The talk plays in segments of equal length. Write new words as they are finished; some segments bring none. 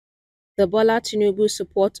The Bola Tinubu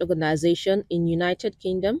Support Organization in United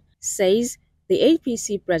Kingdom says the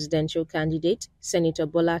APC presidential candidate, Senator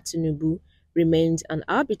Bola Tinubu, remains an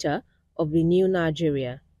arbiter of the new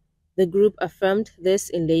Nigeria. The group affirmed this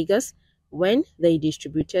in Lagos when they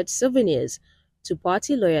distributed souvenirs to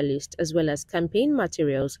party loyalists as well as campaign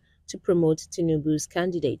materials to promote Tinubu's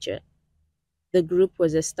candidature. The group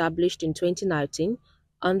was established in 2019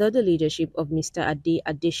 under the leadership of Mr. Ade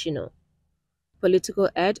Adesina. Political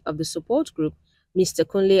head of the support group, Mr.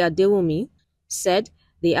 Kunle Adewumi, said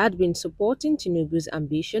they had been supporting Tinubu's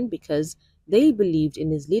ambition because they believed in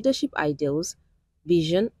his leadership ideals,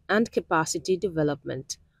 vision and capacity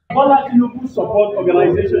development. Bola Tinubu Support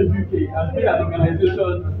Organization UK has been an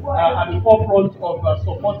organization at the forefront of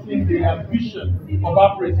supporting the ambition of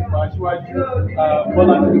our president, Bola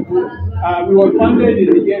Tinubu. We were founded in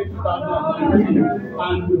the year 2019,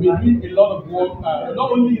 and we've been doing a lot of work,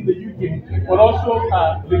 not only in the UK, but also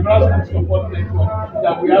the grassroots support network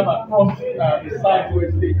that we have across the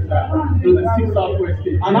Southwest states, the 6 Southwest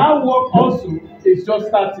states. And our work also is just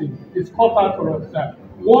starting. It's cut out for us.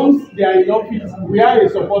 Once they are in office, we are a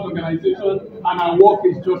support organization, and our work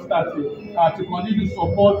is just starting to continue to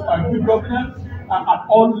support good governance at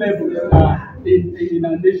all levels in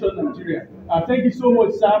our nation, Nigeria. Thank you so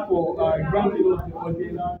much, sir, for granting us the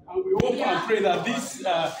audience. And we hope and pray that this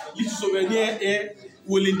little souvenir here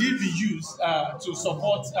will indeed be used to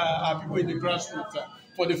support our people in the grassroots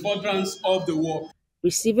for the furtherance of the work.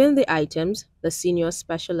 Receiving the items, the senior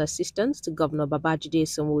special assistant to Governor Babajide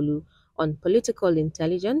Sanwo-Olu on political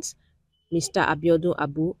intelligence, Mr. Abiodun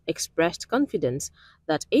Abu, expressed confidence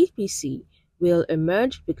that APC will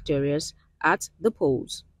emerge victorious at the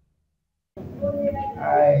polls.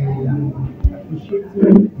 I am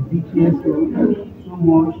appreciating the BTSO so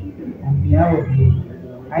much on behalf of the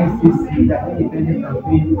ICC, the Independent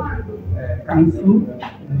Campaign Council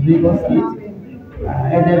in Lagos State,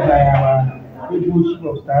 headed by our Federal Chief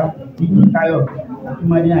of Staff, DG Tayo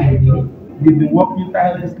Atumade Ayinde. They've been working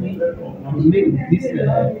tirelessly to make this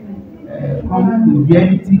come to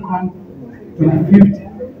reality, come 25th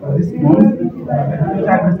of this month. The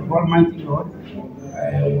grace of Almighty God,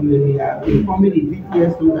 we are informing the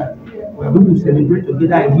BTSO that we are going to celebrate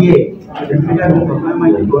together here, the grace of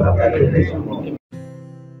Almighty God after the election.